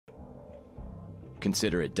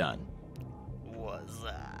Consider it done. What's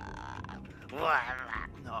up?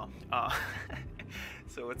 No.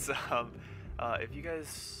 So it's if you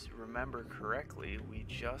guys remember correctly, we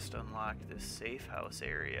just unlocked this safe house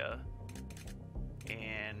area,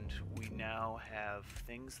 and we now have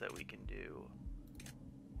things that we can do,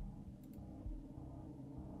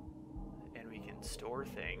 and we can store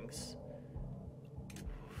things.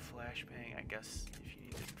 Flashbang, I guess if you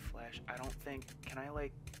need to flash, I don't think, can I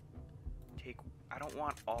like take, I don't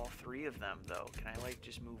want all three of them though. Can I like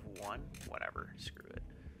just move one? Whatever, screw it.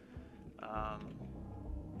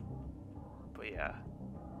 But yeah,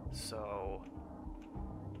 so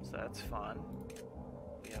that's fun.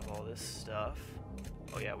 We have all this stuff.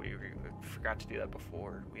 Oh yeah, we forgot to do that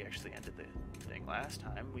before. We actually ended the thing last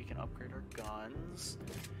time. We can upgrade our guns.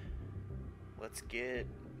 Let's get,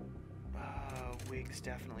 Wiggs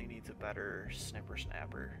definitely needs a better snipper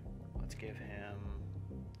snapper. Let's give him,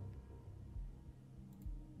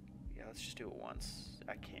 yeah, let's just do it once.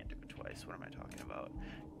 I can't do it twice. What am I talking about?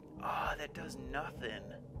 Ah, that does nothing.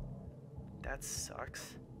 That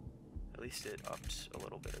sucks. At least it upped a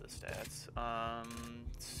little bit of the stats.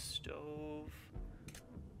 Stove.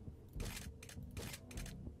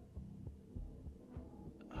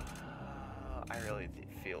 I really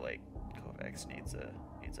feel like Kovacs needs an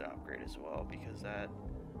upgrade as well, because that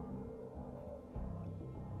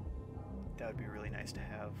would be really nice to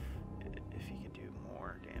have if he could do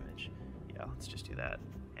more damage. Yeah, let's just do that.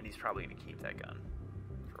 And he's probably gonna keep that gun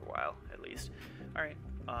for a while at least. All right.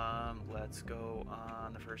 Let's go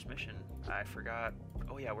on the first mission. I forgot.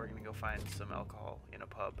 Oh yeah, we're gonna go find some alcohol in a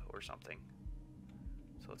pub or something.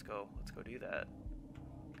 So let's go do that.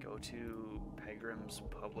 Go to Pegram's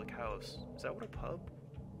public house. Is that what a pub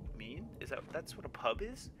mean? That's what a pub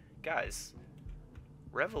is? Guys,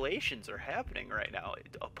 revelations are happening right now.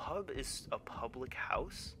 A pub is a public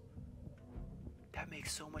house? That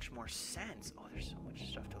makes so much more sense. Oh, there's so much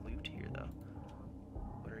stuff to loot here though.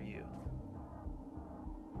 What are you?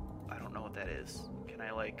 I don't know what that is. Can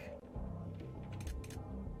I like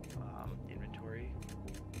inventory?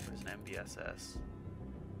 What is an MBSS?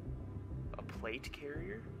 A plate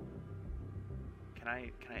carrier? Can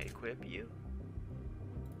I equip you?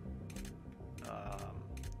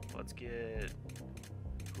 Let's get,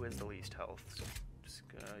 who has the least health?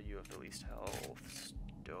 You have the least health.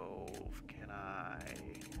 Stove. Can I?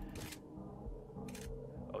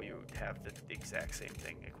 Oh, you have the exact same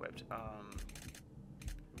thing equipped.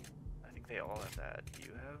 They all have that. Do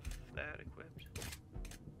you have that equipped?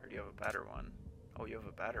 Or do you have a better one? Oh, you have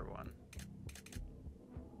a better one.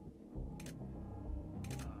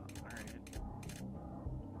 Alright.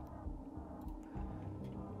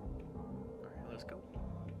 Alright, let's go.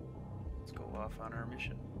 Let's go off on our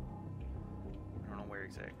mission. I don't know where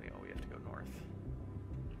exactly. Oh, we have to go north.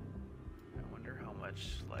 I wonder how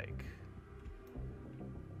much, like,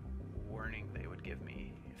 warning they would give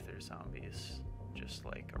me if there's zombies just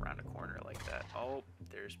like around a corner like that. Oh,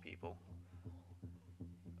 there's people.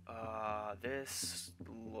 This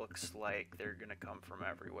looks like they're gonna come from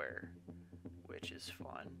everywhere, which is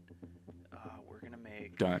fun. We're gonna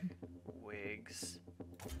make Wigs.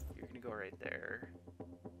 You're gonna go right there.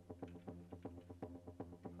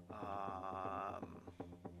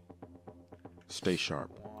 Stay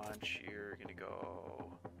sharp. Launch, you're gonna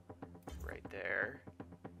go right there.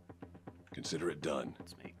 Consider it done.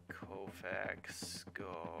 Let's make Kovacs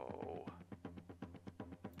go.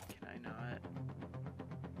 Can I not?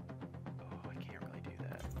 Oh, I can't really do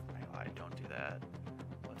that. I lied, don't do that.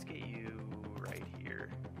 Let's get you right here.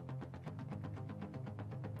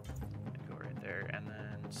 And go right there. And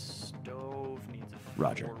then Stove needs a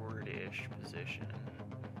forward-ish position.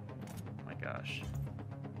 Oh my gosh.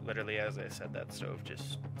 Literally, as I said that, Stove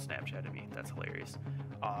just Snapchatted me. That's hilarious.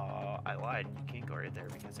 I lied. You can't go right there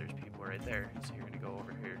because there's people right there. So you're gonna go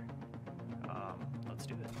over here. Let's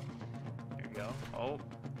do it. There you go. Oh.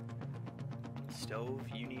 Stove,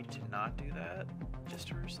 you need to not do that just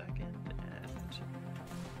for a second. And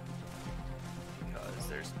because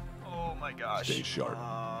there's, oh my gosh. Stay sharp.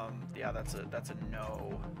 Yeah, that's a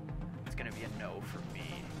no. It's gonna be a no for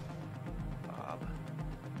me. Bob.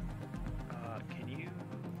 Can you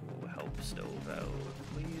help Stove out,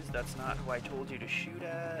 please? That's not who I told you to shoot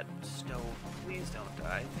at. Stove, please don't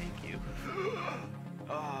die. Thank you.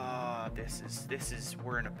 This is,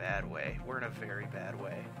 we're in a bad way. We're in a very bad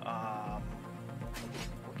way.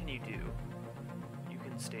 What can you do? You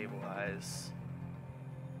can stabilize.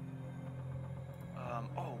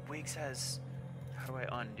 Oh, Wiggs has, how do I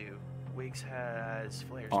undo? Wiggs has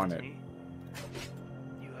flares, doesn't he?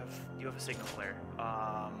 You have a signal flare.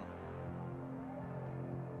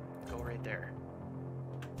 Go right there.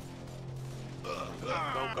 Ugh. Go.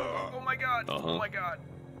 Oh my god. Uh-huh. Oh my god.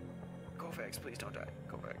 Kovacs, please don't die.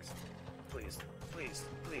 Kovacs. Please.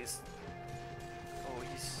 Oh,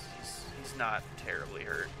 he's not terribly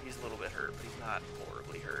hurt. He's a little bit hurt, but he's not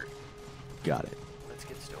horribly hurt. Got it. Let's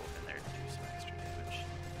get Stove in there to do some extra damage.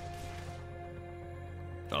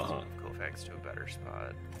 Uh-huh. Move Kovacs to a better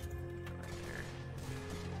spot. Right there.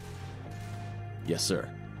 Yes, sir.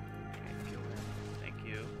 Okay, kill him. Thank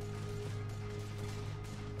you.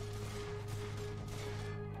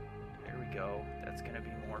 There we go. That's gonna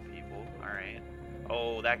be more people. Alright.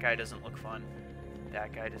 Oh, that guy doesn't look fun.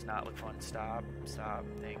 That guy does not look fun. Stop.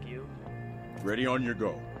 Thank you. Ready on your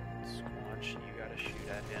go. Squanch, you gotta shoot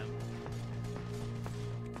at him.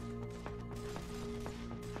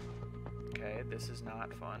 Okay, this is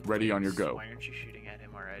not fun. Ready on your go. Why aren't you shooting at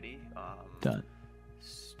him already? Done.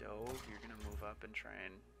 Stove, you're gonna move up and try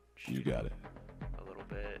and shoot You got it. a little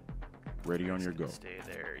bit. Ready on Just your gonna go. Stay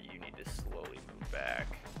there. You need to slowly move back.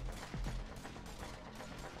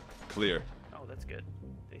 Clear. Oh, that's good.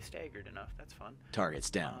 They staggered enough. That's fun. Targets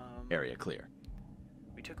down. Area clear.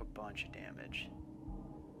 We took a bunch of damage.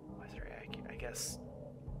 Why is there I guess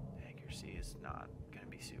accuracy is not gonna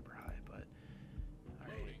be super high, but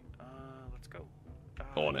alright. Let's go.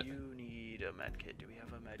 On it. You need a med kit. Do we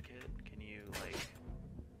have a med kit? Can you like?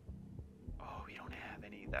 Oh, we don't have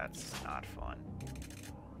any. That's not fun.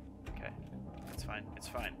 Okay, it's fine. It's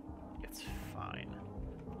fine. It's fine.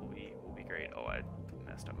 We'll be great. Oh, I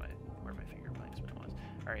messed up where my finger placement was.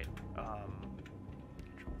 All right.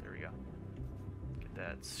 Control. There we go. Get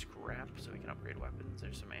that scrap so we can upgrade weapons.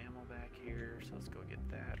 There's some ammo back here, so let's go get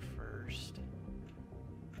that first.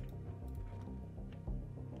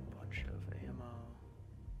 Bunch of ammo.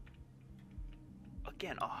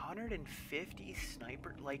 Again, 150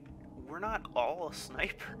 sniper. Like, we're not all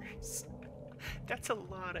snipers. That's a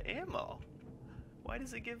lot of ammo. Why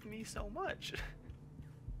does it give me so much?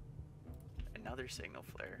 Another signal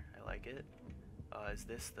flare. I like it. Is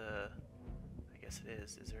this the... I guess it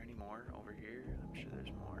is. Is there any more over here? I'm sure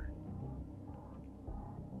there's more.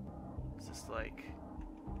 Is this like...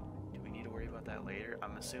 Do we need to worry about that later?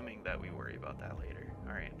 I'm assuming that we worry about that later.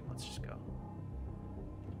 Alright, let's just go.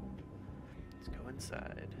 Let's go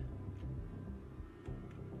inside.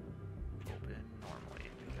 Open normally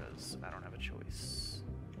because I don't have a choice.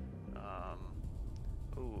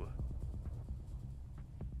 Ooh.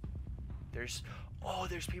 There's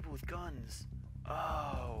people with guns.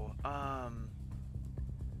 Oh,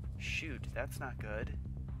 shoot, that's not good.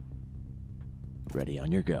 Ready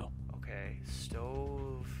on your go. Okay,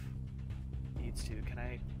 Stove needs to,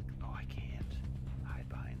 oh, I can't hide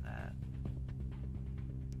behind that.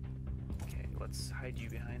 Okay, let's hide you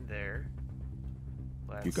behind there.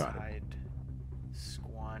 Let's hide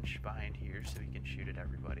Squanch behind here so we can shoot at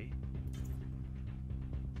everybody.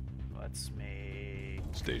 Let's make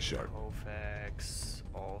Stay sharp. Kovacs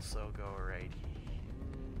also go right here.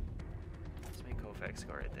 Let's make Kovacs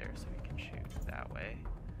go right there so we can shoot that way.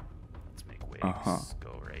 Let's make Wigs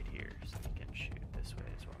go right here so we can shoot this way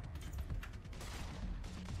as well.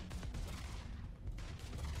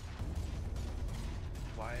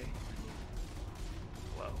 Why?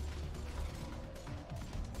 Low.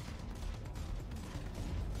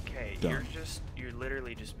 Okay, Done. you're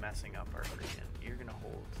literally just messing up our freaking. You're gonna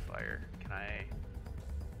hold fire. Can I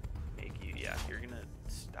make you? Yeah, you're gonna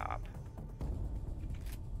stop.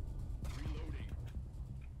 Reloading.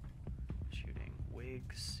 Shooting.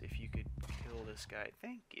 Wigs, if you could kill this guy.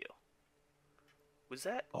 Thank you. Was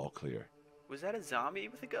that All clear. a zombie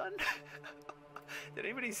with a gun? Did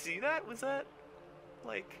anybody see that? Was that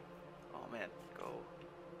like, oh man, go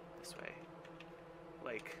this way.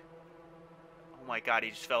 Like, oh my god, he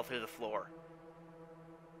just fell through the floor.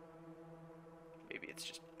 Maybe it's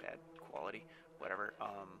just bad quality. Whatever.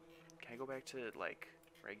 Can I go back to like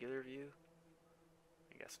regular view?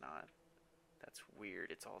 I guess not. That's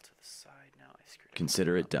weird. It's all to the side now. I screwed up.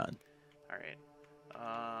 Consider it done. Alright.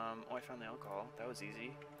 Oh, I found the alcohol. That was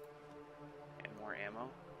easy. And more ammo.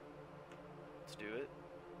 Let's do it.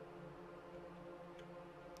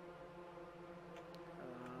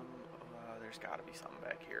 There's gotta be something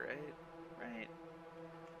back here, right? Right.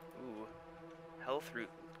 Ooh. Health root.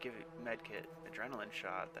 Give it medkit. Adrenaline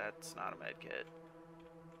shot. That's not a medkit.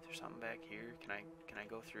 Is there something back here? Can I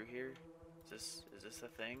go through here? Is this a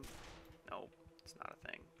thing? No, it's not a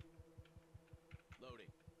thing.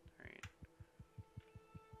 Loading. Alright.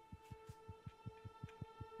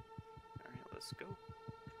 Alright, let's go.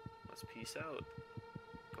 Let's peace out.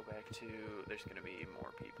 Go back to... There's gonna be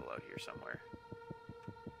more people out here somewhere.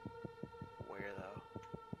 Where though?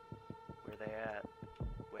 Where they at?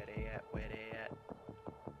 Where they at? Where they at?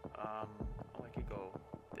 Oh, I could go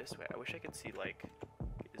this way. I wish I could see, like,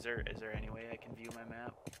 is there any way I can view my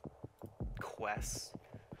map? Quests.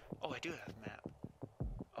 Oh, I do have a map.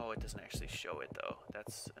 Oh, it doesn't actually show it though.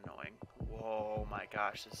 That's annoying. Whoa, my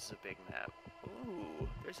gosh, this is a big map. Ooh,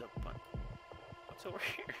 there's a bunch. What's over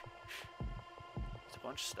here? There's a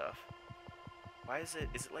bunch of stuff. Why is it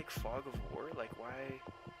like Fog of War? Like, why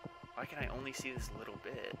can I only see this little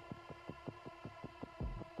bit?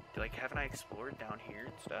 Like, haven't I explored down here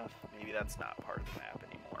and stuff? Maybe that's not part of the map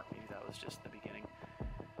anymore. Maybe that was just the beginning.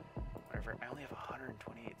 Whatever. I only have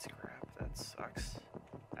 128 scrap. That sucks.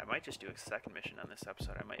 I might just do a second mission on this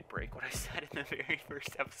episode. I might break what I said in the very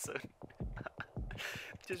first episode.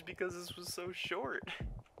 Just because this was so short.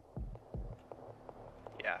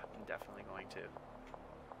 Yeah, I'm definitely going to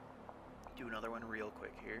do another one real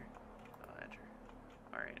quick here. Enter.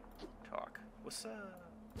 Alright, talk. What's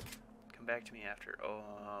come back to me after.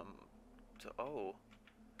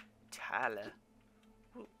 Tyler.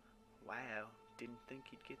 Ooh, wow, didn't think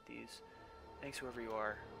you'd get these. Thanks, whoever you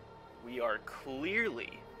are. We are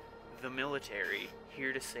clearly the military,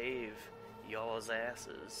 here to save y'all's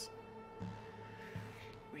asses.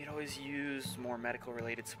 We could always use more medical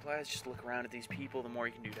related supplies. Just look around at these people. The more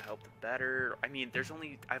you can do to help, the better. I mean,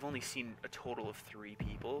 I've only seen a total of 3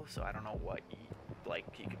 people, so I don't know what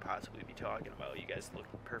you could possibly be talking about. You guys look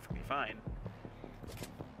perfectly fine.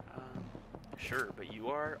 Sure, but you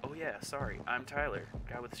are? Oh yeah, sorry. I'm Tyler.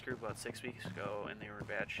 Got with this group about 6 weeks ago, and they were in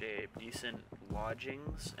bad shape. Decent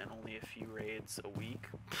lodgings, and only a few raids a week.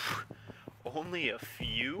 Only a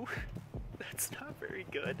few? That's not very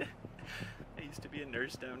good. I used to be a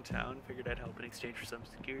nurse downtown. Figured I'd help in exchange for some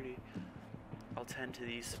security. I'll tend to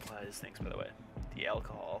these supplies. Thanks, by the way. The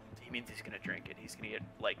alcohol. He means he's gonna drink it. He's gonna get,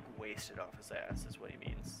 like, wasted off his ass, is what he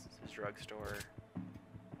means. It's his drugstore.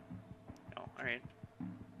 Oh, alright.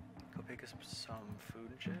 Go pick us some food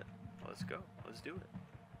and shit. Let's go. Let's do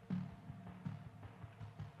it.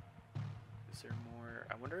 Is there more?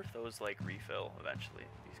 I wonder if those, like, refill eventually.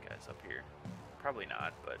 These guys up here. Probably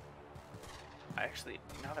not, but I actually,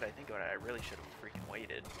 now that I think about it, I really should have freaking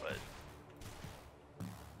waited, but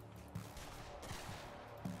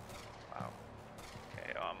wow.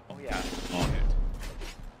 Okay, oh yeah. On it.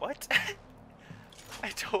 What? I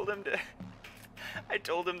told him to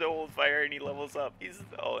hold fire and he levels up.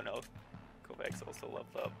 Oh no. Kovacs also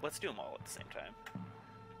leveled up. Let's do them all at the same time.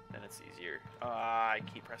 Then it's easier. I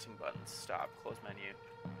keep pressing buttons. Stop. Close menu.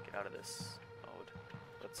 Get out of this mode.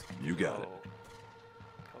 Let's You got it.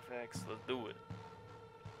 Kovacs, let's do it.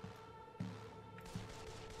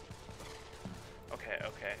 Okay,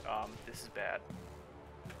 this is bad.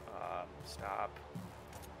 Stop.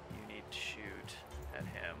 You need to shoot at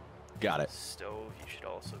him. Got it. Stove, you should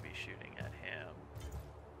also be shooting at him.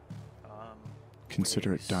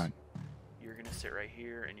 Consider it done. You're gonna sit right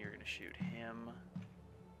here and you're gonna shoot him.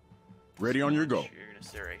 Ready on your go. You're gonna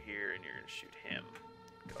sit right here and you're gonna shoot him.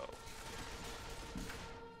 Go.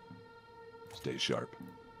 Stay sharp.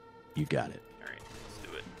 You got it. Alright, let's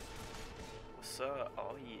do it. What's up?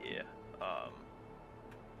 Oh yeah.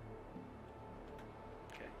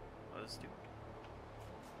 Okay, let's do it.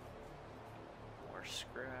 More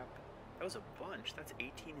scrap. That was a bunch. That's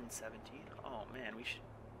 18 and 17. Oh man, we should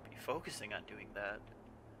be focusing on doing that.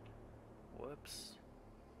 Whoops.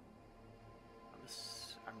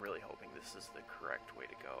 I'm really hoping this is the correct way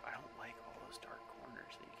to go. I don't like all those dark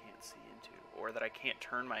corners that you can't see into, or that I can't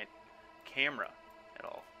turn my camera at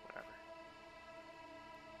all. Whatever.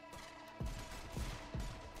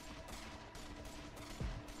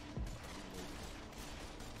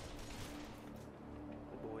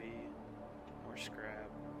 Oh boy. More scrap.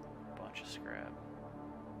 Bunch of scrap.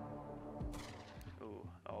 Ooh.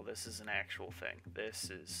 Oh, this is an actual thing. This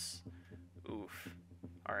is... Oof.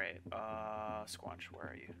 Alright, Squanch, where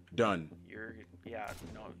are you? Done. Yeah,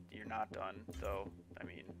 no, you're not done, though. I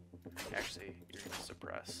mean, actually, you're gonna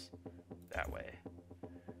suppress that way.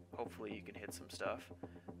 Hopefully you can hit some stuff.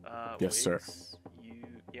 Yes, sir. You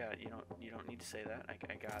don't need to say that.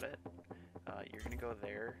 I got it. You're gonna go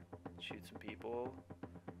there, shoot some people.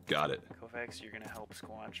 Got it. Kovacs, you're gonna help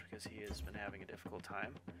Squanch because he has been having a difficult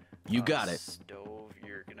time. You got it. Stove,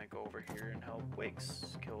 you're gonna go over here and help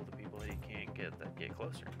Wiggs kill the people that he can't get that get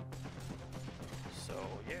closer. So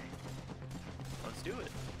yeah, let's do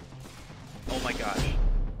it. Oh my gosh.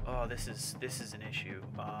 Oh, this is an issue.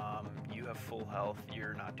 You have full health.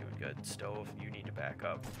 You're not doing good. Stove, you need to back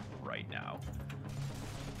up right now.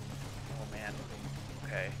 Oh man.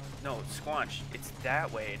 Okay. No, Squanch. It's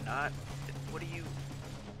that way, not. What are you?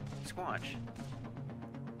 Squanch.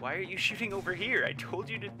 Why are you shooting over here? I told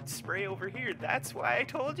you to spray over here. That's why I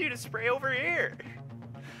told you to spray over here.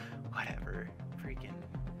 Whatever. Freaking.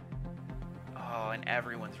 Oh, Oh, and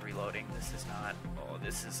everyone's reloading. This is not... Oh,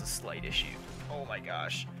 this is a slight issue. Oh my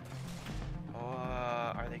gosh.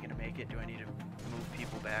 Are they gonna make it? Do I need to move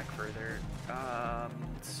people back further?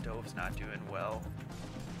 Stove's not doing well.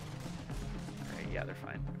 Alright, yeah, they're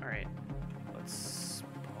fine. Alright. Let's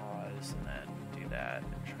pause and then do that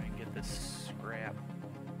and try and get this scrap.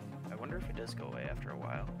 I wonder if it does go away after a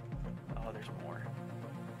while. Oh, there's more.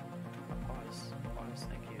 Pause. Pause,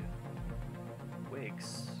 thank you.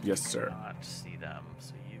 Wigs. Yes, sir. You cannot see them,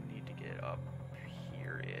 so you need to get up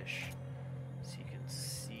here-ish so you can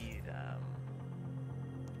see them.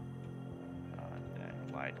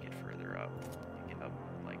 I lied, get further up. You get up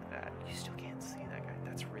like that. You still can't see that guy.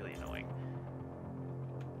 That's really annoying.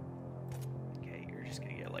 Okay, you're just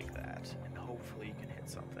gonna get like that, and hopefully you can hit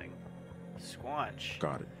something. Squanch.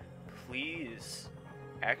 Got it. Please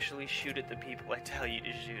actually shoot at the people I tell you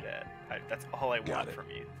to shoot at. That's all I want from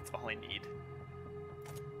you. That's all I need.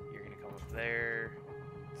 You're gonna come up there.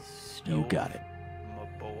 Stove, You got it. my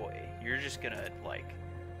boy. You're just gonna, like,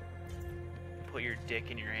 put your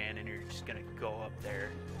dick in your hand and you're just gonna go up there,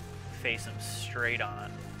 face them straight on,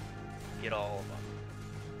 get all of them.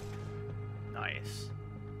 Nice.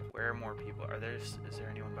 Where are more people? Is there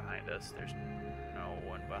anyone behind us? There's no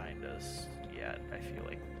one behind us yet. I feel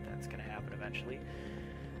like that's gonna happen eventually.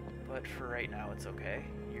 But for right now, it's okay.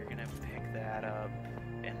 You're gonna pick that up,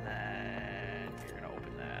 and then you're gonna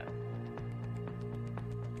open that.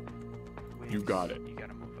 Wait, You got it. You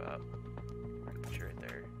gotta move up. We're gonna put you right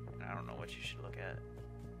there. And I don't know what you should look at.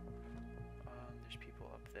 There's people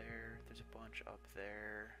up there. There's a bunch up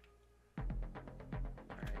there.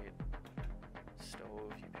 Alright.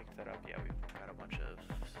 Stove, you picked that up. Yeah, we've got a bunch of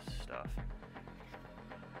stuff.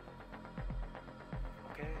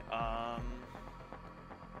 Okay,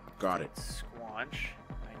 Got it. Squanch,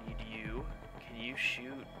 I need you. Can you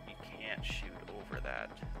shoot? You can't shoot over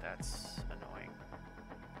that. That's annoying.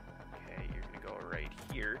 Okay, you're gonna go right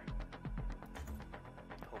here.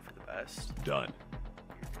 Hope for the best. Done.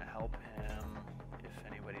 You're gonna help him if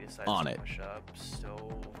anybody decides On to it. push up.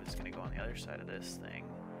 Stove is gonna go on the other side of this thing.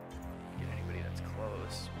 Get anybody that's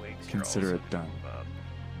close. Wigs, you're Consider also it gonna done. move up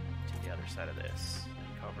to the other side of this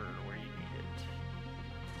and cover where you need it.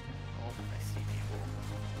 Oh, I see people.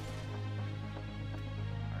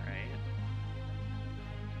 Alright.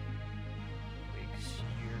 Wigs,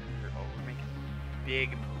 we're making big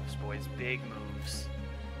moves, boys. Big moves.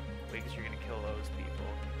 Wigs, you're gonna kill those people.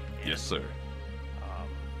 And, Yes, sir.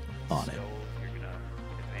 On it. You're gonna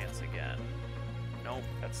advance again. Nope,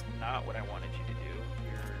 that's not what I wanted you to do.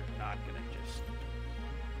 You're not gonna just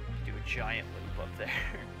do a giant loop up there.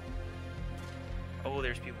 Oh,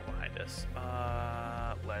 there's people behind us.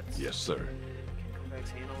 Let's... Yes, sir. Can Kovacs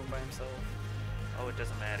handle it by himself? Oh, it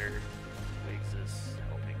doesn't matter. Wigs is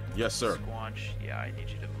helping. Yes, sir. Squanch, yeah, I need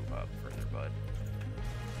you to move up further, bud.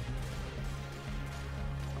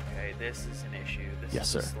 Okay, this is an issue. This Yes,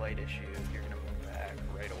 is sir. a slight issue. You're gonna move back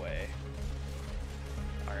right away.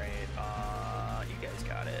 Alright, you guys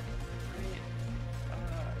got it.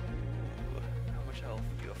 How much health?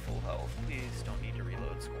 You have full health. Please don't need to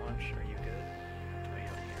reload, Squanch. Are you good? No, you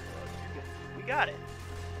don't need to reload. You're good. We got it.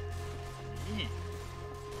 Yeet.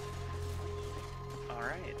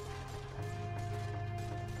 Alright.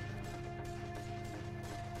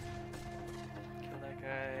 Kill that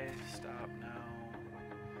guy. Stop now.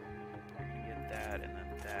 You're gonna get that and then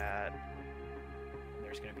that. And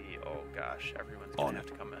there's gonna be, oh gosh, everyone's gonna have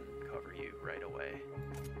to come and cover you right away.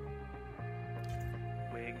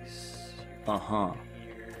 Wigs. Uh-huh.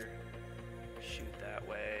 Here. Shoot that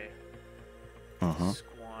way. Uh-huh.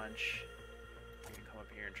 Squanch. You can come up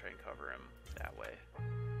here and try and cover him that way.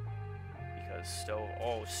 Because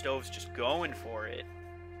Stove's just going for it.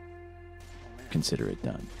 Oh man. Consider it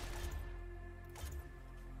done.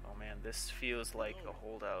 Oh man, this feels like a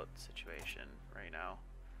holdout situation right now.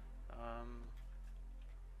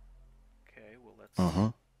 Okay, well let's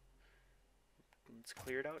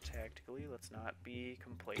clear it out tactically. Let's not be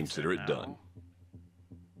complacent. Consider it now. done.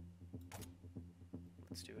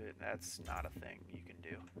 Let's do it. That's not a thing you can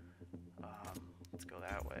do. Let's go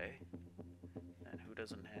that way. And who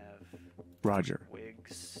doesn't have Roger.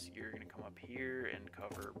 wigs? You're gonna come up here and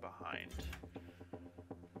cover behind.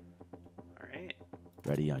 Alright.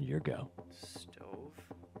 Ready on your go. Stove.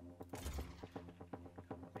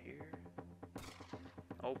 Come up here.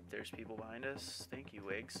 Oh, there's people behind us. Thank you,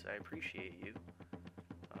 Wigs. I appreciate you.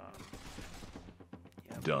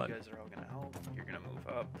 Yeah, but Done. You guys are all gonna help. You're gonna move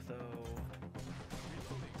up, though.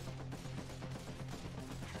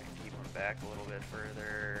 Try and keep them back a little bit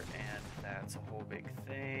further, and that's a whole big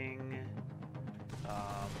thing.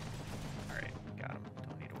 Alright, got him.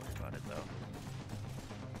 Don't need to worry about it, though.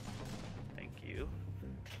 Thank you.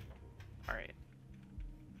 Alright.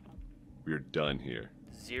 We're done here.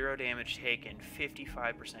 0 damage taken,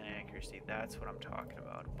 55% accuracy. That's what I'm talking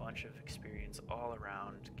about. A bunch of experience all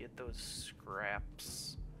around. Get those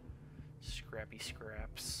scraps. Scrappy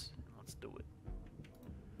scraps. Let's do it.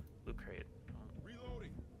 Loot crate.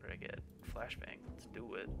 Reloading. What did I get? Flashbang. Let's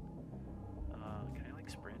do it. Can I like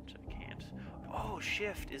sprint? I can't. Oh,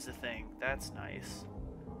 shift is a thing. That's nice.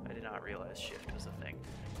 I did not realize shift was a thing.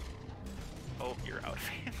 Oh, you're out of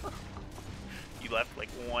ammo. You left like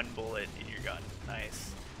 1 bullet in your gun.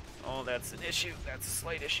 Nice. Oh, that's an issue. That's a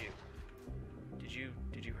slight issue. Did you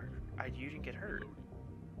hurt? You didn't get hurt.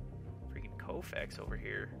 Freaking Koufax over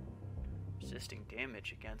here. Resisting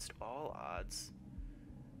damage against all odds.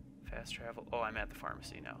 Fast travel. Oh, I'm at the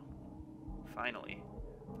pharmacy now. Finally.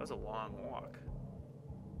 That was a long walk.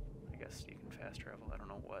 I guess you can fast travel. I don't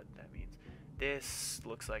know what that means. This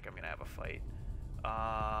looks like I'm gonna have a fight.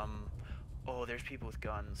 Oh, there's people with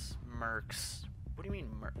guns. Mercs. What do you mean,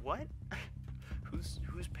 what?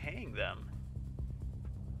 Who's paying them?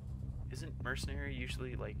 Isn't mercenary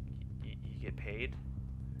usually like you get paid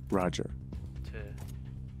Roger.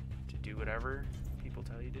 to do whatever people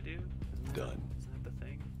tell you to do? Done. Isn't that the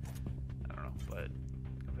thing? I don't know, but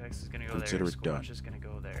Kovacs is gonna go Consider there. it done. Squatch is gonna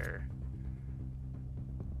go there.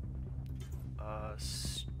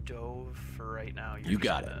 Stove for right now. You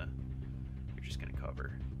got it. You're just gonna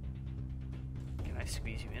cover. Can I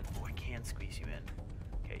squeeze you in? Oh, I can squeeze you in.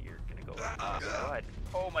 Okay, you're gonna go. What?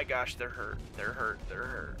 Oh my gosh, they're hurt. They're hurt. They're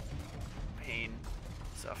hurt. Pain,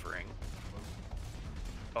 suffering.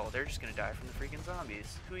 Oh, they're just gonna die from the freaking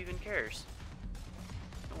zombies. Who even cares?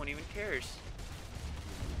 No one even cares.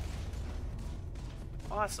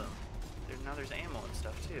 Awesome. Now there's ammo and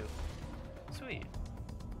stuff too. Sweet.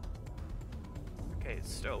 Okay,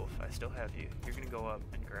 stove. I still have you. You're gonna go up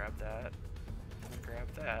and grab that. And grab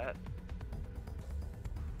that.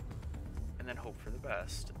 And then hope for the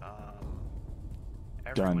best.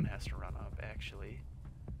 Everyone Done. has to run up, actually.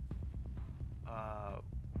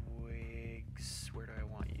 Wigs, where do I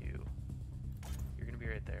want you? You're gonna be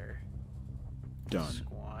right there. Done.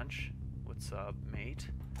 Squanch, what's up, mate?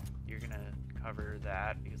 You're gonna cover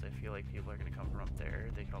that because I feel like people are gonna come from up there.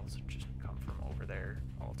 They could also just come from over there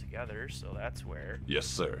altogether, so that's where Yes,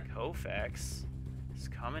 sir. Koufax is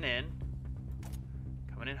coming in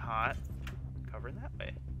hot, covering that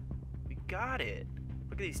way. We got it.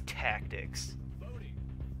 Look at these tactics. Look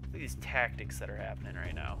at these tactics that are happening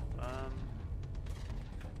right now.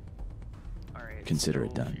 All right. Consider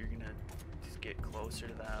it so done. You're gonna just get closer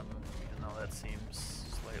to them, even though that seems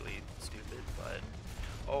slightly stupid. But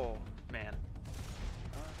oh man,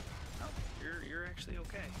 no, you're actually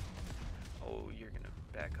okay. Oh, you're gonna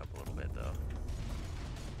back up a little bit though.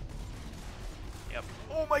 Yep.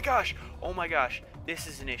 Oh my gosh! Oh my gosh! This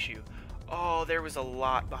is an issue. Oh, there was a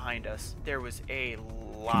lot behind us. There was a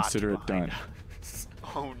lot. Consider it behind done. us.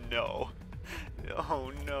 Oh no.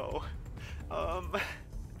 Oh no.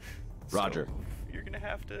 Roger. So you're gonna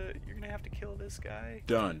have to kill this guy.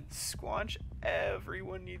 Done. Squanch.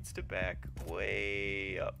 Everyone needs to back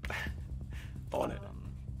way up. On it.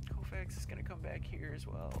 Koufax is gonna come back here as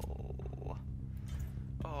well.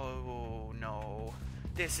 Oh no.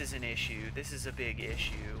 This is an issue. This is a big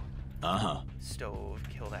issue. Uh-huh. Stove,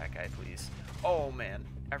 kill that guy, please. Oh man,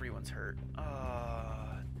 everyone's hurt.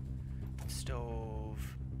 Stove.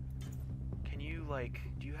 Can you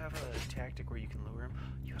do you have a tactic where you can lure him?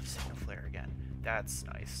 You have signal flare again. That's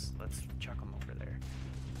nice. Let's chuck him over there.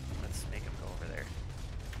 Let's make him go over there.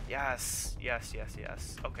 Yes, yes, yes,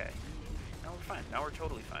 yes. Okay. Now we're fine. Now we're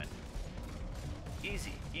totally fine.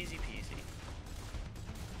 Easy, easy peasy.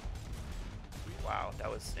 Wow, that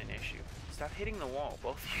was an issue. Stop hitting the wall.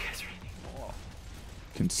 Both of you guys are hitting the wall.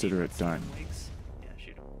 Consider it done. Wigs. Yeah,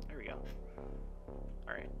 shoot him. There we go.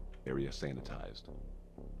 Alright. Area sanitized.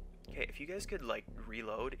 Okay, if you guys could,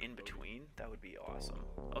 reload in between, that would be awesome.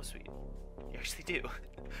 Oh, sweet. You actually do.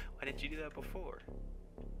 Why didn't you do that before?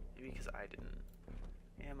 Maybe because I didn't.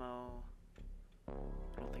 Ammo. I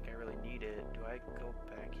don't think I really need it. Do I go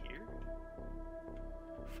back here?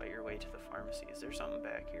 Fight your way to the pharmacy. Is there something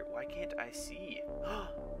back here? Why can't I see? Oh,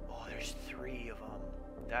 there's 3 of them.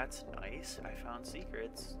 That's nice. I found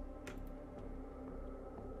secrets.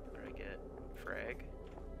 What did I get? Frag.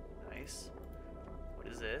 Nice. What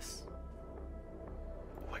is this?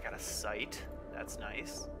 Oh, I got a sight. That's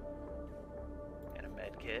nice. And a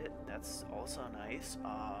med kit. That's also nice.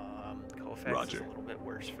 Koufax Roger. is a little bit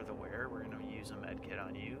worse for the wear. We're going to use a med kit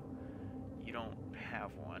on you. You don't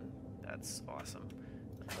have one. That's awesome.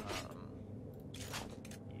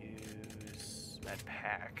 Use med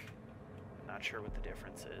pack. Not sure what the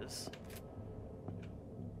difference is.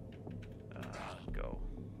 Go.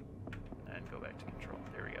 And go back to control.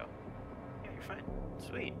 There we go. Yeah, you're fine.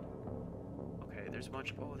 Sweet. Okay, there's a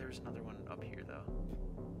bunch. Oh, there's another one up here, though.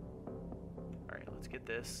 Alright, let's get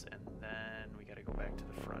this, and then we gotta go back to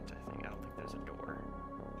the front, I think. I don't think there's a door.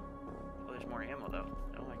 Oh, there's more ammo, though.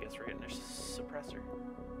 No, I guess we're getting a suppressor.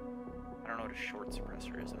 I don't know what a short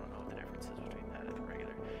suppressor is. I don't know what the difference is between that and a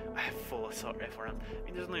regular. I have full assault rifle rounds. I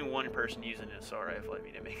mean, there's only one person using an assault rifle. I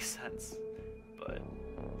mean, it makes sense. But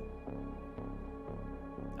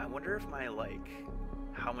I wonder if my, like,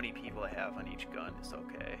 how many people I have on each gun is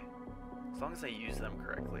okay. As long as I use them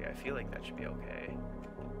correctly, I feel like that should be okay.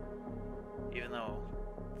 Even though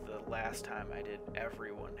the last time I did,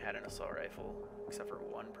 everyone had an assault rifle, except for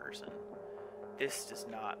one person. This does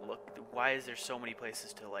not look... Why is there so many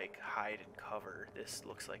places to, like, hide and cover? This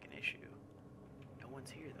looks like an issue. No one's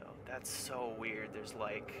here, though. That's so weird. There's,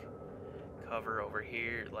 like, cover over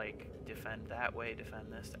here, like, defend that way,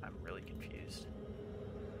 defend this. I'm really confused.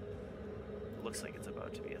 It looks like it's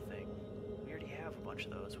about to be a thing. We already have a bunch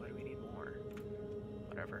of those. Why do we need more?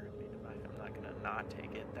 Whatever. I mean, I'm not gonna not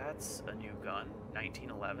take it. That's a new gun.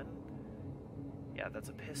 1911. Yeah, that's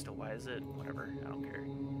a pistol. Why is it? Whatever. I don't care.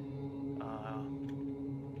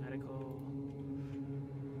 Medical.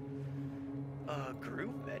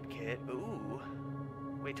 Group med kit. Ooh.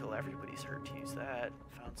 Wait till everybody's hurt to use that.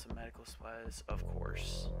 Found some medical supplies. Of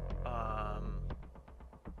course.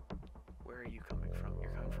 Where are you coming from?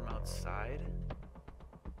 You're coming from outside?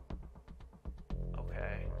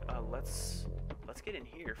 Okay. Let's get in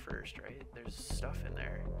here first, right? There's stuff in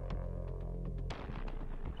there.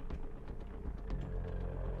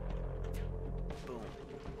 Boom.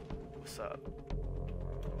 What's up?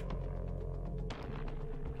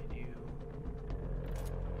 Can you...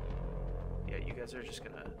 Yeah, you guys are just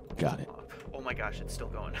gonna... Got it. Oh my gosh, it's still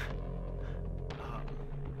going.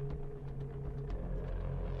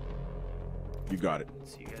 You got it.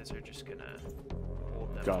 So you guys are just gonna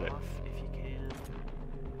hold them Got it. off if you can.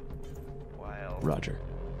 While Roger.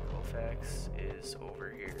 Kofax is over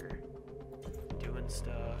here doing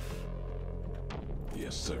stuff.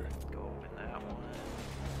 Yes, sir. Go open that one.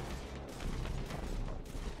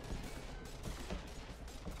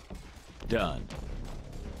 Done.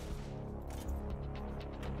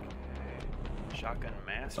 Okay. Shotgun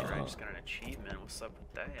Master, I just got an achievement. What's up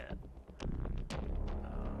with that?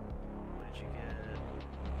 What did you get?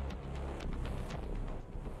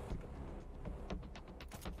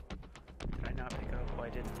 Did I not pick up? Oh, I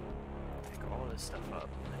didn't pick all of this stuff up.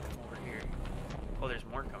 And then come over here. Oh, there's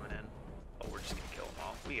more coming in. Oh, we're just gonna kill them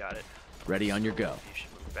all. We got it. Ready on your go. You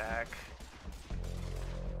should move back.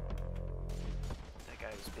 That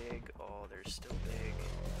guy was big. Oh, they're still big.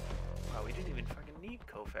 Wow, we didn't even fucking need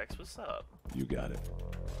Kofax. What's up? You got it.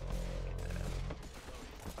 Get that out.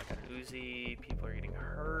 I got an Uzi. People are getting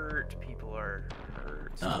hurt. People are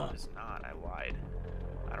hurt. Stove is not. I lied.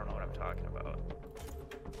 I don't know what I'm talking about.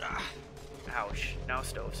 Ah, ouch. Now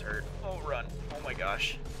Stove's hurt. Oh, run. Oh my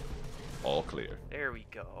gosh. All clear. There we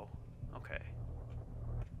go. Okay.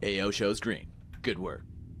 AO shows green. Good work.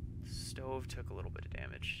 Stove took a little bit of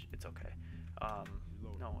damage. It's okay.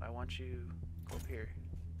 No, I want you go up here.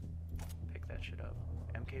 Pick that shit up.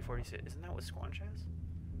 MK46. Isn't that what Squanch has?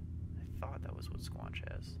 I thought that was what Squanch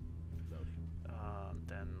has.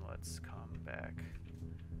 Then let's come back.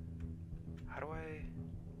 How do I...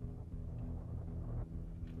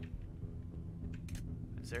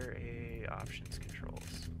 Is there a options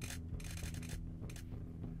controls?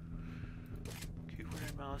 Keyboard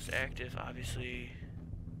and mouse active, obviously.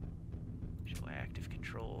 Show active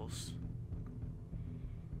controls.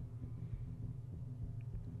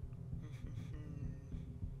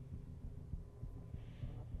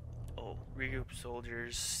 Oh, regroup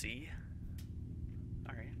soldiers C.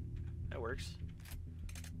 Alright, that works.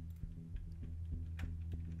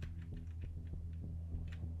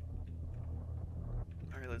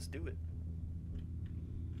 Alright, let's do it.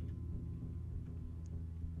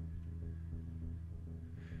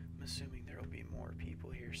 I'm assuming there'll be more people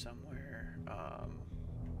here somewhere.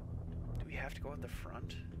 Do we have to go out the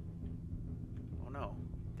front? Oh no,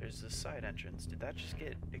 there's this side entrance. Did that just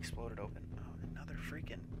get exploded open? Oh, another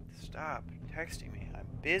freaking... Stop texting me. I'm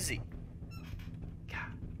busy.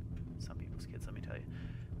 God, some people's kids, let me tell you.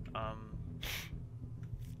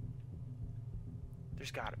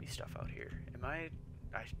 There's gotta be stuff out here. I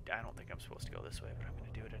don't think I'm supposed to go this way, but I'm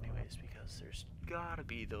gonna do it anyways because there's gotta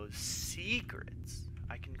be those secrets.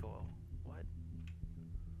 I can go... What?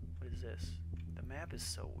 What is this? The map is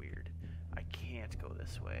so weird. I can't go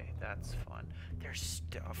this way. That's fun. There's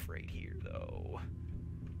stuff right here, though.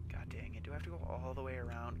 God dang it. Do I have to go all the way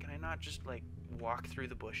around? Can I not just, like, walk through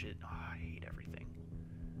the bushes? Oh, I hate everything.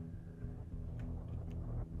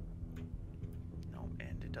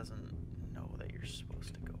 it doesn't know that you're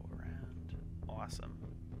supposed to go around. Awesome.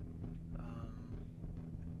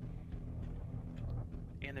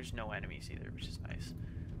 And there's no enemies either, which is nice.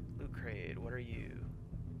 Loot crate, what are you?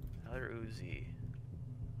 Another Uzi.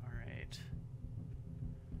 Alright.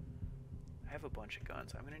 I have a bunch of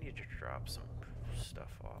guns. I'm gonna need to drop some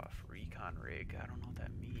stuff off. Recon rig, I don't know what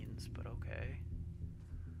that means, but okay.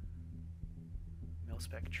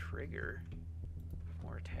 Mil-spec trigger.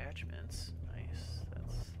 More attachments. Nice.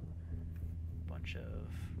 That's a bunch of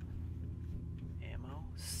ammo.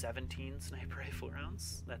 17 sniper rifle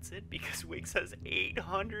rounds. That's it, because Wiggs has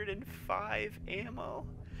 805 ammo.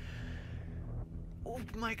 Oh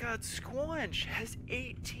my god, Squanch has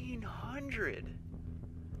 1800.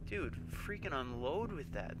 Dude, freaking unload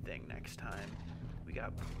with that thing next time. We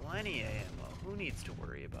got plenty of ammo. Who needs to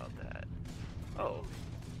worry about that? Oh.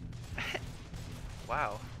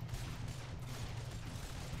 Wow.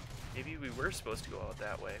 Maybe we were supposed to go out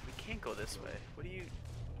that way. We can't go this way. What do you...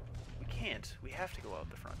 We can't. We have to go out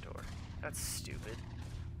the front door. That's stupid.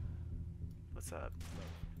 What's up?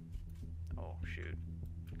 Oh, shoot.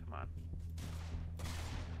 Come on.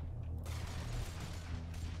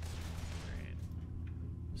 Great.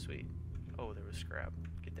 Sweet. Oh, there was scrap.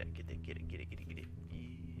 Get that, get that, get it, get it, get it, get it. Yeah.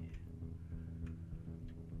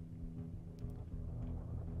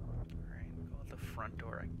 Alright, go out the front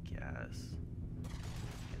door, I guess.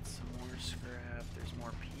 Get some more scrap. There's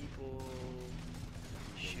more people.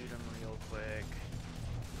 Shoot them real quick.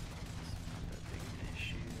 It's not that big an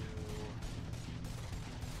issue.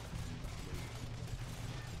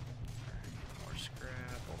 Alright, more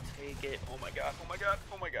scrap. I'll take it. Oh my god, oh my god,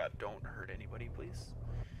 oh my god. Don't hurt anybody, please.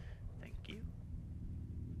 Thank you.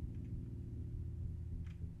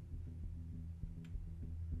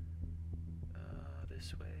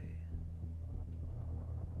 This way.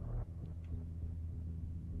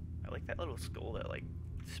 I like that little skull that like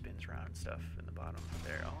spins around and stuff in the bottom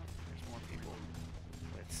there. Oh, there's more people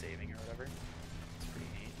with saving or whatever. It's pretty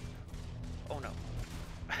neat. Oh no.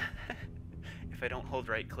 If I don't hold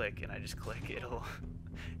right click and I just click, it'll...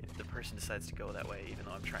 if the person decides to go that way, even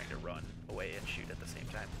though I'm trying to run away and shoot at the same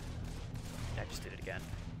time. I just did it again.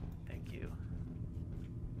 Thank you.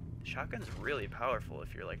 The shotgun's really powerful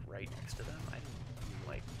if you're like right next to them.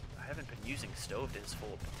 I haven't been using stove to its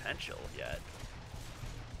full potential yet.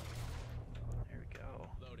 There we go.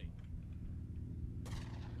 Loading.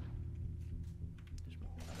 There's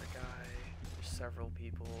another guy. There's several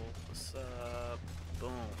people. What's up?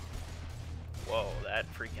 Boom. Whoa, that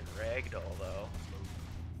freaking ragdoll though.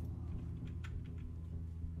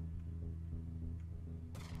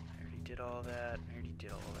 I already did all that. I already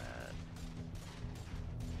did all that.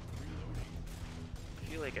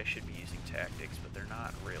 I feel like I should be using tactics, but they're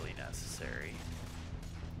not really necessary.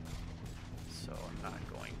 So I'm not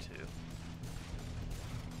going to.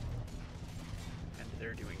 And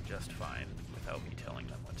they're doing just fine without me telling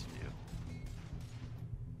them what to do.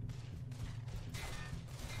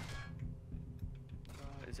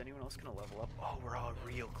 Is anyone else going to level up? Oh, we're all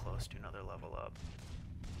real close to another level up.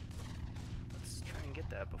 Let's try and get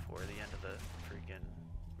that before the end of the freaking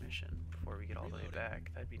mission. Before we get all the way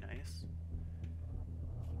back. That'd be nice.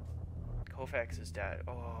 Kofax is dead.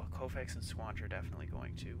 Oh, Kofax and Squanch are definitely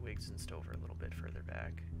going to. Wiggs and Stove are a little bit further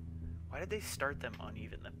back. Why did they start them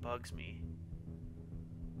uneven? That bugs me.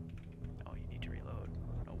 Oh, you need to reload.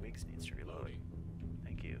 No, Wiggs needs to reload.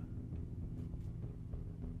 Thank you.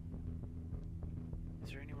 Is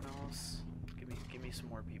there anyone else? Give me some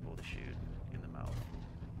more people to shoot in the mouth.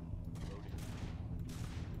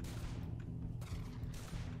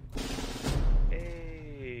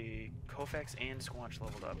 Hey, Kofax and Squanch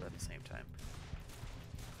leveled up at the same time.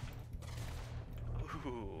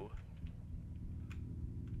 Ooh.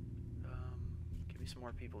 Give me some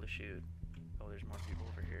more people to shoot. Oh, there's more people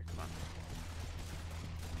over here. Come on.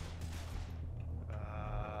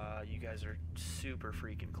 You guys are super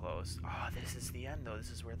freaking close. Oh, this is the end though.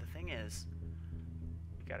 This is where the thing is.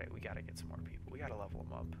 We gotta get some more people. We gotta level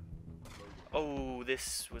them up. Oh,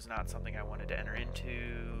 this was not something I wanted to enter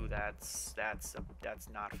into. That's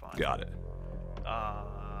not fun. Got it.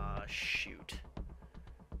 Shoot.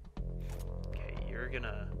 Okay, you're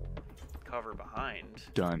gonna cover behind.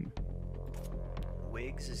 Done.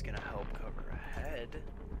 Wiggs is gonna help cover ahead.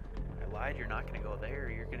 I lied, you're not gonna go there.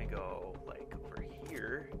 You're gonna go like over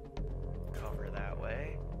here. Cover that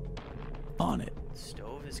way. On it.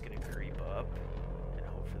 Stove is gonna creep up and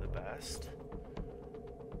hope for the best.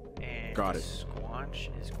 And Got it. Squanch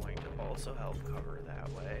is going to also help cover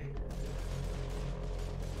that way.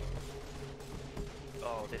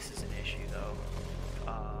 Oh, this is an issue though.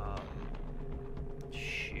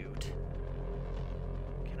 Shoot.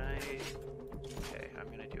 Can I? Okay, I'm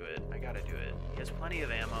gonna do it. I gotta do it. He has plenty of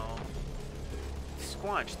ammo.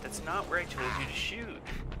 Squanch, that's not where I told you to shoot.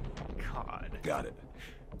 God. Got it.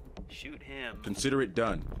 Shoot him. Consider it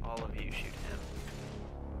done. All of you shoot him.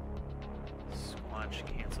 Squanch,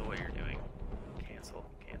 cancel what you're doing. Cancel.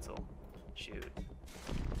 Cancel. Shoot.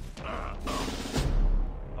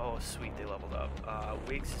 Oh, sweet, they leveled up.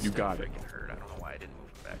 Wiggs is You still got it. freaking hurt. I don't know why I didn't move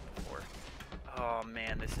him back before. Oh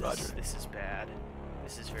man, this Roger. is bad.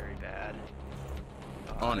 This is very bad.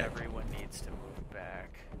 On it. Everyone needs to move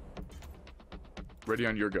back. Ready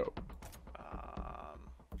on your go.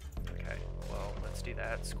 Okay, well, let's do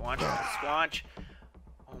that. Squanch, Squanch!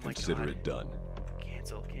 Oh my Consider god. it done.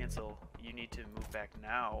 Cancel, cancel. You need to move back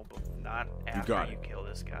now, but not after got you it. kill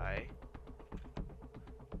this guy.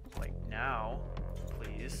 Like now,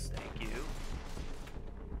 please. Thank you.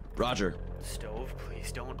 Roger. Stove,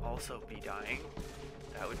 please don't also be dying.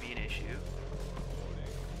 That would be an issue.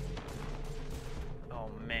 Oh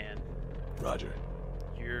man. Roger.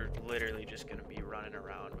 You're literally just gonna be running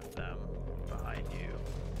around with them behind you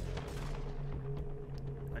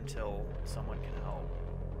until someone can help.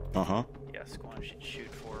 Uh-huh. Yeah, Squanch should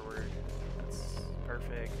shoot forward. That's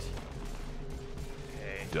perfect.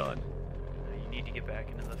 Okay. Done. You need to get back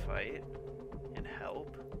into the fight and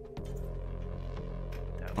help.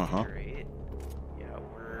 That would be great. Yeah,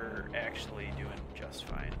 we're actually doing just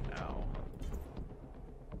fine now.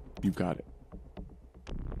 You got it.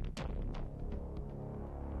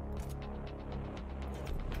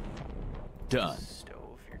 Done.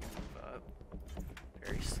 Stove, you're gonna move up.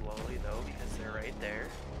 Very slowly though, because they're right there.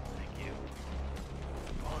 Thank you.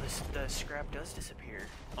 Oh, the scrap does disappear.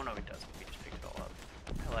 Oh no, it doesn't. We just picked it all up.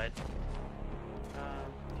 I lied.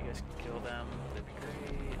 You guys can kill them. That'd be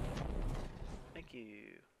great. Thank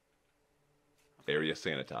you. Area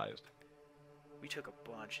sanitized. We took a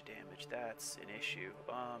bunch of damage. That's an issue.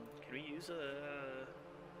 Can we use a...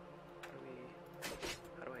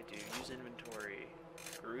 How do I do? Use inventory.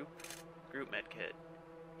 Group medkit.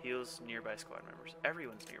 Heals nearby squad members.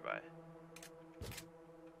 Everyone's nearby.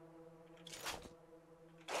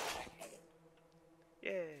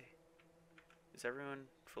 Yay! Is everyone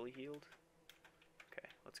fully healed? Okay,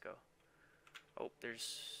 let's go. Oh,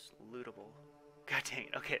 there's lootable. God dang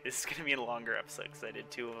it. Okay, this is gonna be a longer episode because I did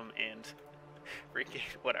 2 of them and freaking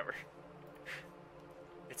whatever.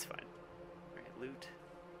 It's fine. Alright, loot.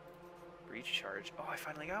 Breach charge. Oh, I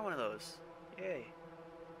finally got one of those. Yay.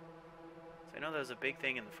 So I know that was a big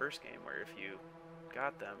thing in the first game where if you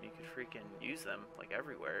got them, you could freaking use them like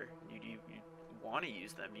everywhere. You want to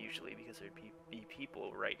use them usually because there'd be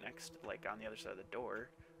people right next, like on the other side of the door,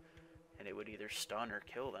 and it would either stun or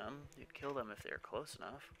kill them. You'd kill them if they were close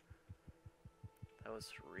enough. That was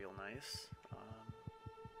real nice.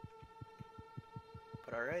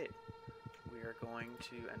 But alright, we are going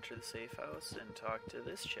to enter the safe house and talk to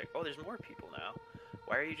this chick. Oh, there's more people now.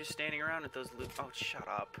 Why are you just standing around at those loot? Oh, shut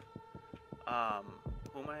up.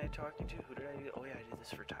 Who am I talking to? Who did I do? Oh yeah, I did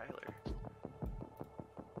this for Tyler.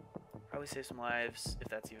 Probably save some lives, if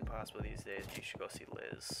that's even possible these days. You should go see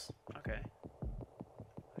Liz. Okay.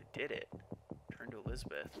 I did it. Turn to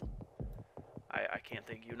Elizabeth. I can't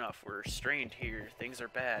thank you enough. We're strained here. Things are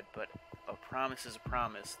bad, but a promise is a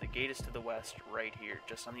promise. The gate is to the west, right here,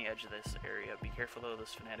 just on the edge of this area. Be careful though,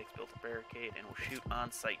 those fanatics built a barricade and will shoot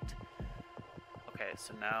on sight. Okay,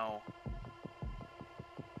 so now...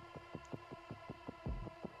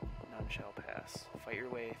 none shall pass. Fight your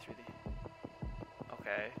way through the...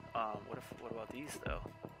 Okay, what about these though?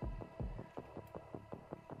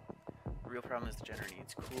 The real problem is the generator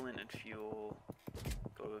needs coolant and fuel.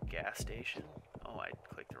 Go to a gas station. Oh, I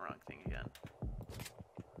clicked the wrong thing again.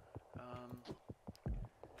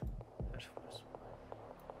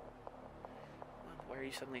 Why are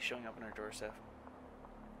you suddenly showing up on our doorstep?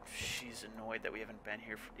 She's annoyed that we haven't been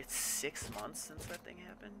here for... It's 6 months since that thing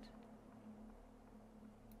happened?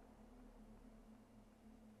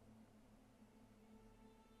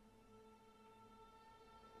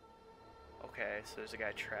 Okay, so there's a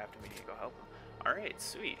guy trapped and we need to go help him. Alright,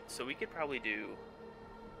 sweet. So we could probably do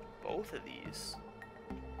both of these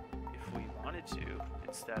if we wanted to,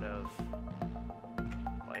 instead of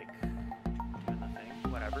like doing the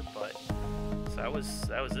thing, whatever. But so that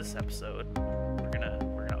was this episode. We're gonna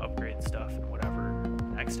upgrade stuff and whatever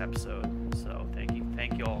next episode. So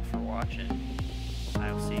thank you all for watching.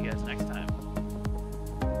 I will see you guys next time.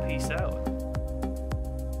 Peace out.